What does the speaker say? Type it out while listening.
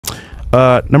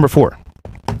Number 4.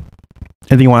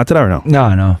 Anything you want to add to that or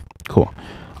no? No. Cool.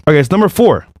 Okay, so number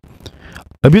 4.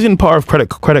 Abusing the power of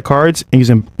credit cards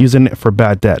and using it for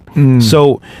bad debt.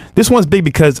 So this one's big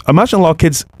because imagine a lot of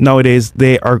kids nowadays,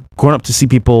 they are growing up to see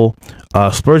people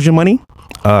splurging money,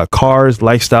 cars,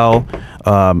 lifestyle,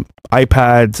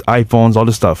 iPads, iPhones, all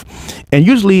this stuff. And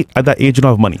usually at that age, you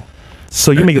don't have money.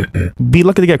 So you may be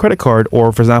lucky to get a credit card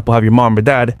or, for example, have your mom or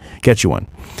dad get you one.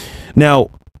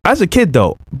 Now, as a kid,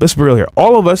 though, let's be real here.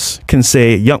 All of us can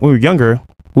say when we were younger,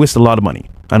 we wasted a lot of money.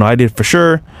 I know I did for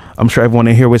sure. I'm sure everyone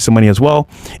in here wasted money as well.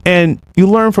 And you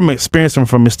learn from experience and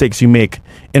from mistakes you make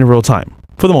in real time,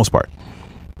 for the most part.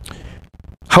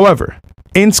 However,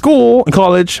 in school, in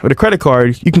college, with a credit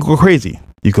card, you can go crazy.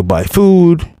 You could buy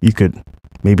food. You could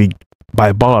maybe buy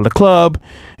a bottle at the club.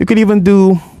 You could even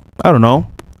do, I don't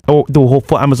know, do a whole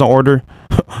full Amazon order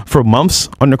for months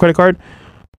on your credit card.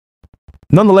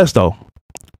 Nonetheless, though,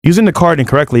 using the card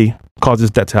incorrectly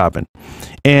causes debt to happen.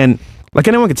 And like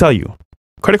anyone can tell you,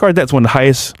 credit card debt is one of the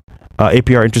highest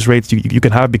APR interest rates you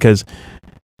can have, because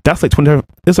that's like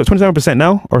 27%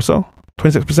 now or so,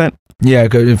 26%. Yeah,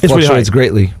 it fluctuates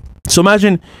greatly. So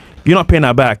imagine you're not paying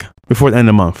that back before the end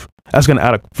of the month. That's going to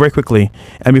add up very quickly.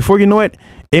 And before you know it,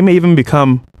 it may even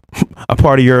become a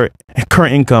part of your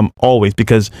current income always,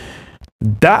 because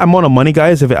that amount of money,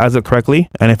 guys, if it adds up correctly,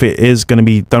 and if it is going to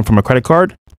be done from a credit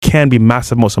card, can be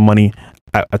massive amounts of money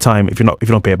at a time if you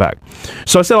don't pay it back.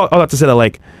 So I said all that to say that,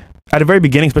 like, at the very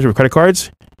beginning, especially with credit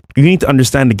cards, you need to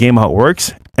understand the game, how it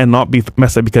works, and not be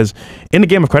messed up, because in the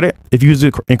game of credit, if you use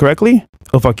it incorrectly,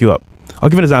 it'll fuck you up. I'll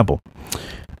give you an example.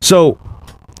 So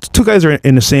 2 guys are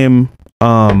in the same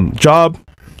job,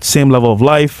 same level of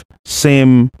life,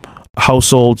 same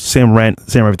household, same rent,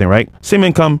 same everything, right? Same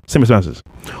income, same expenses.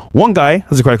 One guy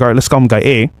has a credit card, let's call him guy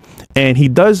A, and he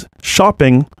does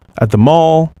shopping at the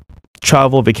mall,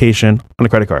 travel, vacation on a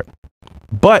credit card,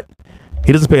 but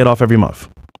he doesn't pay it off every month.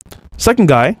 Second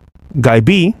guy, guy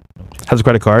B, has a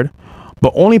credit card,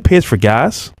 but only pays for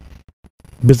gas,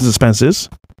 business expenses,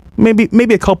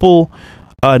 maybe a couple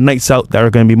nights out that are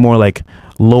going to be more like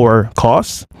lower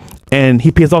costs, and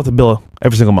he pays off the bill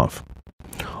every single month.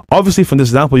 Obviously, from this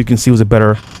example, you can see who's a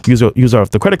better user of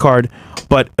the credit card,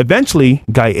 but eventually,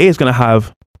 guy A is going to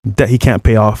have debt he can't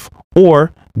pay off,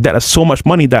 or debt is so much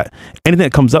money that anything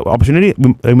that comes up, opportunity,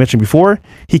 I mentioned before,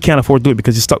 he can't afford to do it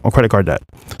because he's stuck on credit card debt.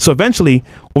 So eventually,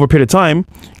 over a period of time,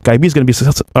 guy B is going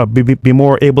to be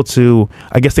more able to,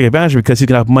 I guess, take advantage because he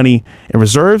can have money in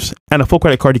reserves and a full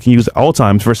credit card he can use at all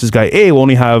times, versus guy A will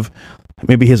only have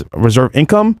maybe his reserve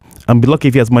income and be lucky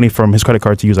if he has money from his credit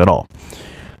card to use at all.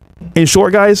 In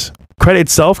short, guys, credit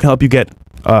itself can help you get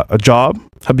a job,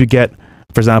 help you get,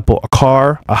 for example, a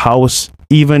car, a house,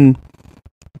 even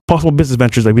possible business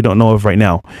ventures that we don't know of right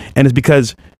now. And it's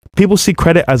because people see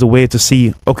credit as a way to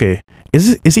see, okay,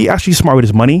 is he actually smart with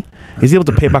his money? Is he able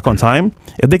to pay back on time?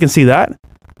 If they can see that,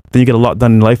 then you get a lot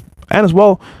done in life. And as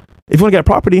well, if you want to get a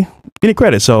property, you need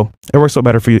credit. So it works out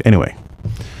better for you anyway.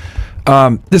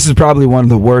 This is probably one of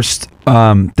the worst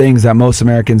things that most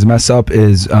Americans mess up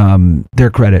is their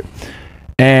credit.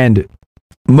 And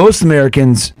most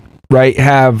Americans, right,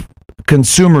 have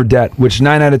consumer debt, which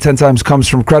 9 out of 10 times comes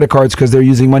from credit cards because they're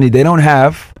using money they don't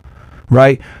have,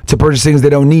 right, to purchase things they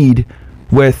don't need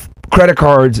with credit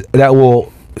cards that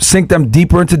will sink them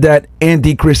deeper into debt and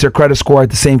decrease their credit score at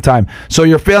the same time. So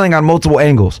you're failing on multiple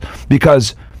angles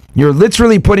because you're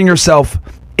literally putting yourself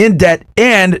in debt,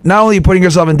 and not only putting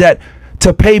yourself in debt,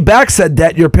 to pay back said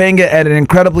debt, you're paying it at an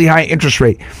incredibly high interest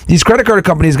rate. These credit card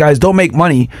companies, guys, don't make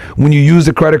money when you use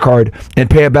the credit card and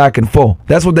pay it back in full.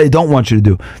 That's what they don't want you to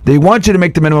do. They want you to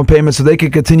make the minimum payment so they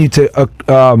can continue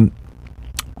to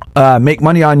make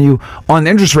money on you on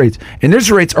interest rates. And interest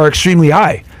rates are extremely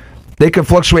high. They can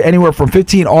fluctuate anywhere from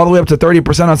 15 all the way up to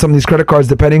 30% on some of these credit cards,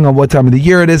 depending on what time of the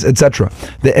year it is, etc.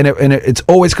 And it's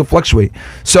always can fluctuate.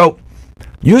 So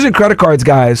using credit cards,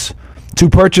 guys, to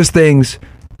purchase things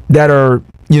that are,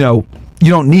 you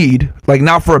don't need, like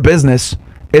not for a business,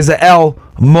 is a L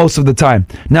most of the time.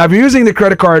 Now, if you're using the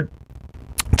credit card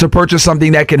to purchase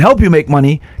something that can help you make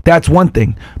money, that's one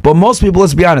thing. But most people,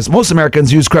 let's be honest, most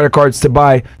Americans use credit cards to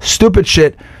buy stupid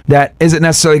shit that isn't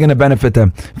necessarily going to benefit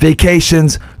them.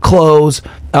 Vacations, clothes,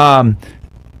 luxury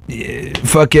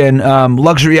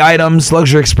items,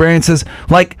 luxury experiences.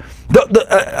 Like,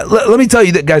 let me tell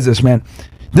you that, guys, this, man.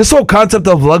 This whole concept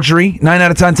of luxury, 9 out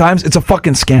of 10 times, it's a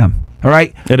fucking scam. All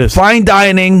right? It is. Fine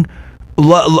dining,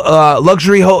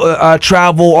 luxury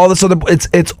travel, all this other,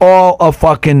 it's all a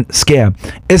fucking scam.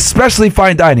 Especially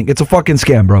fine dining. It's a fucking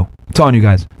scam, bro. I'm telling you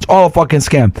guys. It's all a fucking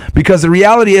scam. Because the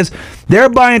reality is, they're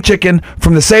buying chicken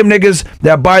from the same niggas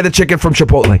that buy the chicken from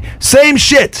Chipotle. Same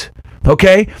shit.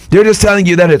 Okay, they're just telling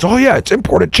you that it's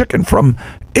imported chicken from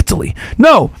Italy.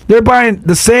 No, they're buying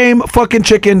the same fucking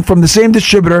chicken from the same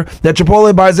distributor that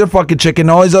Chipotle buys their fucking chicken and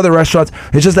all these other restaurants.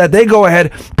 It's just that they go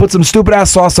ahead, put some stupid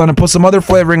ass sauce on it, put some other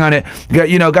flavoring on it.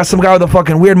 Got some guy with a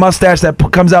fucking weird mustache that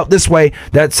comes out this way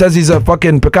that says he's a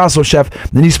fucking Picasso chef.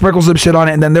 Then he sprinkles some shit on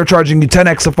it, and then they're charging you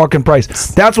 10x the fucking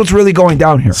price. That's what's really going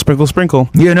down here. Sprinkle,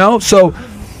 sprinkle. So,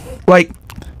 like,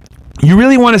 you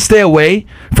really want to stay away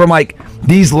from like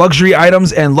these luxury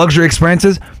items and luxury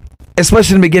experiences,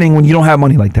 especially in the beginning when you don't have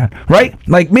money like that, right?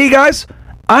 Like me, guys,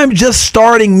 I'm just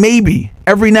starting maybe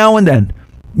every now and then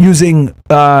using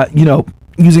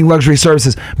using luxury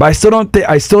services, but I still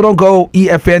don't go eat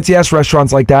at fancy ass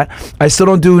restaurants like that. I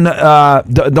still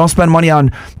don't spend money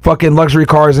on fucking luxury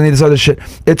cars and any of this other shit.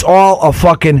 It's all a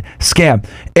fucking scam.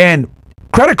 And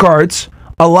credit cards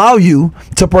allow you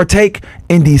to partake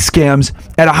in these scams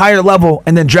at a higher level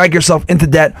and then drag yourself into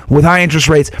debt with high interest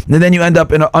rates, and then you end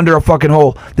up under a fucking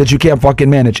hole that you can't fucking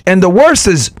manage. And the worst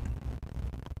is,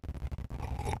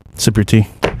 sip your tea.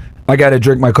 I gotta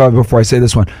drink my coffee before I say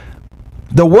this one.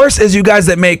 The worst is you guys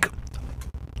that make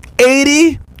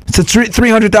 $80,000 to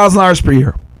 $300,000 per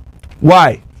year.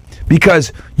 Why?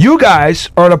 Because you guys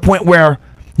are at a point where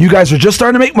you guys are just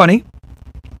starting to make money.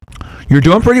 You're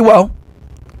doing pretty well.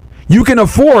 You can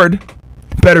afford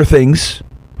better things,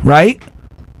 right?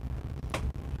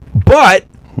 But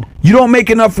you don't make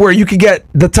enough where you can get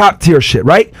the top tier shit,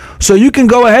 right? So you can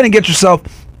go ahead and get yourself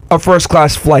a first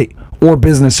class flight or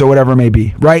business or whatever it may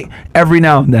be, right? Every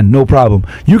now and then, no problem.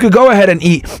 You could go ahead and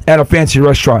eat at a fancy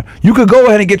restaurant. You could go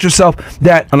ahead and get yourself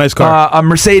a nice car, a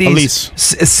Mercedes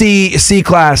C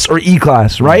class or E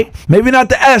class, right? Maybe not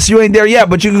the S, you ain't there yet,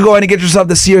 but you can go ahead and get yourself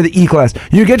the C or the E class.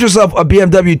 You get yourself a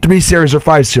BMW 3 Series or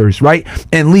 5 Series, right?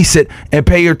 And lease it and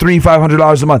pay your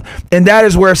 $300-$500 a month. And that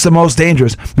is where it's the most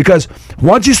dangerous, because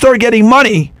once you start getting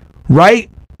money, right,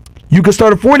 you can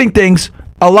start affording things.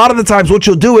 A lot of the times what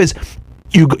you'll do is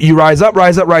you rise up.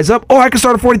 Oh, I can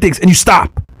start affording things. And you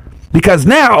stop. Because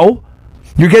now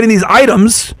you're getting these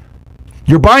items,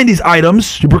 you're buying these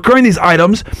items, you're procuring these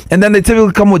items, and then they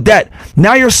typically come with debt.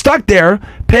 Now you're stuck there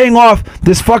paying off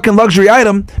this fucking luxury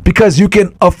item because you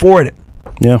can afford it.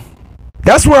 Yeah.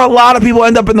 That's where a lot of people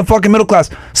end up in the fucking middle class.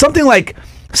 Something like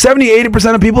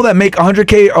 70-80% of people that make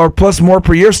 $100K or plus more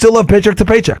per year still live paycheck to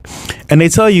paycheck. And they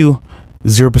tell you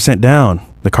 0% down.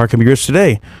 The car can be yours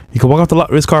today. You can walk off the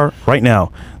lot with this car right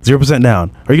now. 0%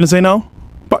 down. Are you going to say no?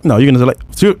 But no, you're going to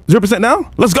say like 0%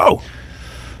 down? Let's go.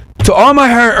 To all my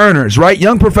higher earners, right?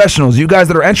 Young professionals, you guys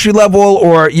that are entry level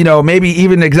or, maybe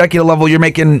even executive level, you're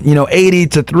making, $80,000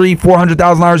 to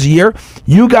 $400,000 a year.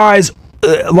 You guys,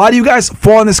 a lot of you guys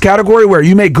fall in this category where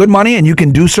you make good money and you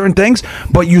can do certain things,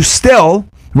 but you still,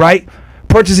 right,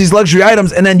 purchase these luxury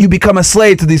items, and then you become a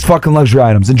slave to these fucking luxury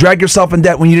items and drag yourself in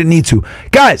debt when you didn't need to.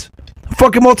 Guys,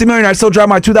 fucking multimillionaire, I still drive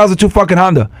my 2002 fucking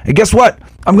Honda. And guess what?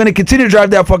 I'm going to continue to drive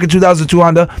that fucking 2002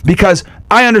 Honda because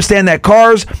I understand that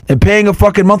cars and paying a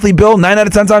fucking monthly bill 9 out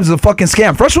of 10 times is a fucking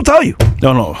scam. Fresh will tell you.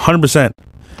 No, 100%.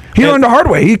 He learned the hard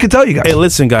way. He could tell you guys. Hey,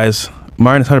 listen, guys.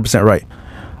 Myron is 100% right.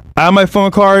 I have my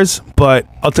phone cars, but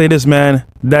I'll tell you this, man.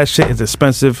 That shit is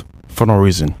expensive for no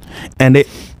reason. And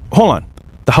hold on.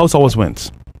 The house always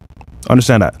wins.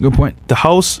 Understand that. Good point. The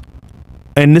house,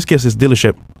 in this case, his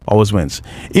dealership always wins.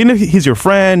 Even if he's your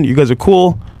friend, you guys are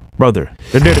cool, brother,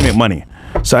 they're there to make money.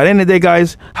 So at the end of the day,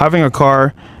 guys, having a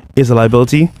car is a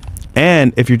liability.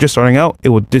 And if you're just starting out, it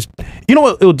will just, you know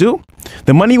what it will do?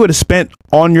 The money you would have spent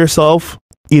on yourself,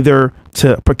 either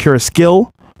to procure a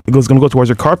skill, it's going to go towards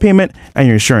your car payment and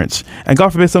your insurance. And God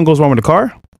forbid something goes wrong with the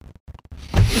car,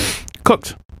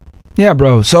 cooked. Yeah,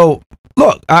 bro. So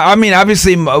look, I mean,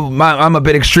 obviously, I'm a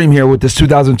bit extreme here with this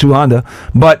 2002 Honda,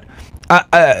 but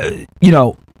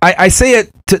I say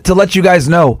it to let you guys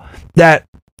know that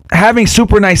having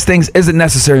super nice things isn't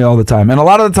necessary all the time. And a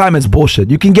lot of the time it's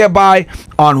bullshit. You can get by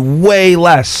on way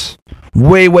less,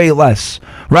 way less,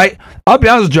 right? I'll be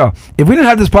honest with y'all. If we didn't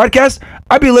have this podcast,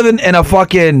 I'd be living in a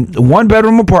fucking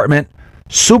 1-bedroom apartment,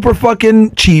 super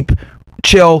fucking cheap,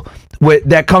 chill,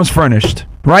 that comes furnished,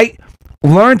 right?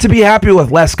 Learn to be happy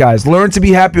with less, guys. Learn to be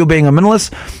happy with being a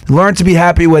minimalist. Learn to be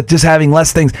happy with just having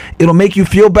less things. It'll make you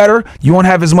feel better. You won't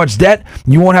have as much debt.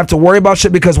 You won't have to worry about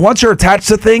shit, because once you're attached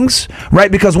to things,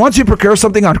 right? Because once you procure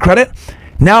something on credit,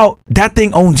 now that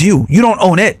thing owns you. You don't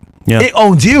own it. Yeah. It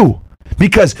owns you,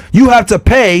 because you have to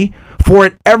pay for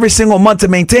it every single month to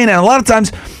maintain it. And a lot of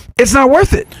times it's not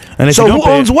worth it. And so who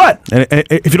owns what? And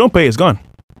if you don't pay, it's gone.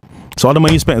 So all the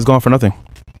money you spent is gone for nothing.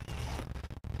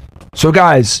 So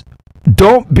guys,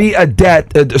 don't be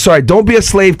don't be a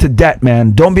slave to debt,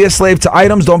 man. Don't be a slave to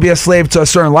items. Don't be a slave to a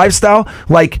certain lifestyle.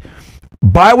 Like,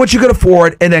 buy what you could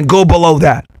afford, and then go below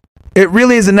that. It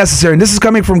really isn't necessary. And this is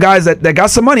coming from guys that got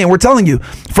some money, and we're telling you,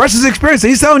 Fresh is experienced.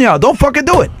 He's telling y'all, don't fucking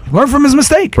do it. Learn from his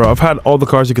mistake. Bro, I've had all the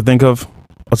cars you could think of.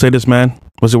 I'll say this, man.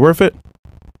 Was it worth it?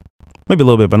 Maybe a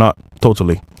little bit, but not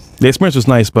totally. The experience was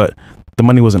nice, but the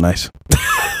money wasn't nice.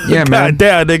 Yeah, man. God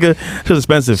damn, nigga. It's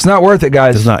expensive. It's not worth it,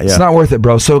 guys. It's not, yeah. It's not worth it,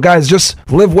 bro. So, guys, just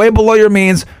live way below your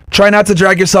means. Try not to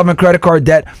drag yourself in credit card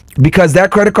debt, because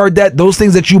that credit card debt, those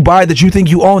things that you buy that you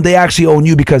think you own, they actually own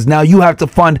you, because now you have to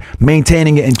fund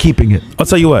maintaining it and keeping it. I'll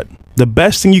tell you what. The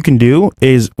best thing you can do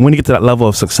is when you get to that level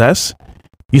of success,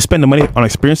 you spend the money on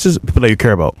experiences, people that you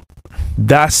care about.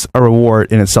 That's a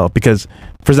reward in itself. Because,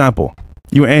 for example,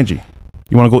 you and Angie,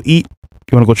 you want to go eat,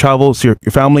 you want to go travel, see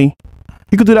your family.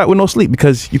 You could do that with no sleep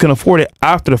because you can afford it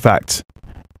after the fact,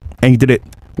 and you did it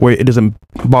where it doesn't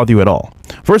bother you at all.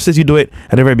 Versus you do it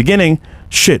at the very beginning.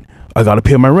 Shit, I gotta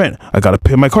pay my rent. I gotta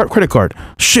pay my credit card.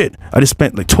 Shit, I just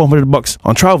spent like $1,200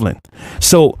 on traveling.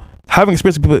 So having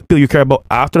experience with people you care about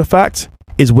after the fact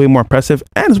is way more impressive,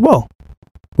 and as well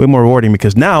way more rewarding,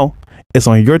 because now it's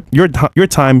on your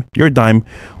time, your dime,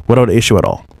 without an issue at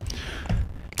all.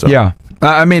 So. Yeah.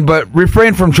 I mean, but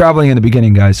refrain from traveling in the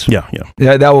beginning, guys. Yeah.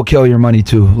 That will kill your money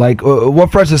too. Like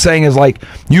what Fresh is saying is, like,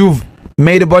 you've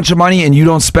made a bunch of money and you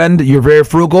don't spend. You're very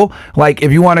frugal. Like,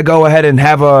 if you want to go ahead and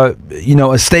have a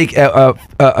steak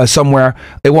somewhere,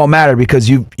 it won't matter, because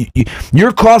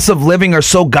your costs of living are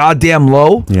so goddamn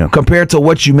low compared to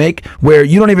what you make, where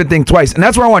you don't even think twice. And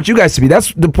that's where I want you guys to be.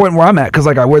 That's the point where I'm at, because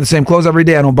like I wear the same clothes every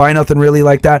day. I don't buy nothing really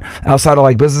like that outside of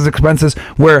like business expenses,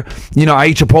 where I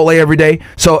eat Chipotle every day.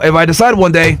 So if I decide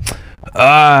one day,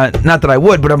 not that I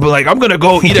would, but I'm like, I'm gonna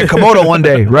go eat at Komodo one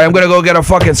day, right? I'm gonna go get a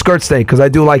fucking skirt steak, because I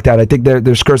do like that. I think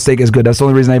their skirt steak is good. That's the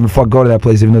only reason I even go to that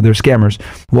place, even though they're scammers.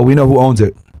 Well, we know who owns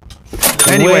it.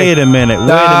 Anyway, wait a minute.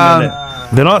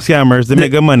 They're not scammers. They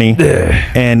make good money,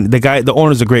 and the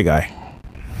owner's a great guy.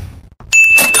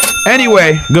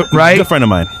 Anyway, right? Good friend of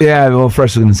mine. Yeah, well,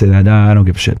 Fresh is gonna say that. I don't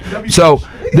give a shit. So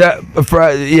I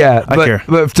care.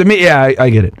 But to me, I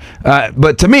get it.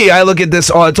 But to me, I look at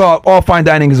this. All fine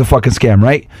dining is a fucking scam,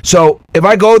 right? So if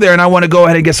I go there and I want to go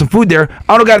ahead and get some food there,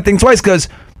 I don't got to think twice, because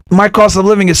my cost of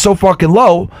living is so fucking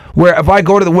low, where if I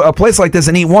go to a place like this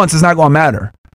and eat once, it's not going to matter.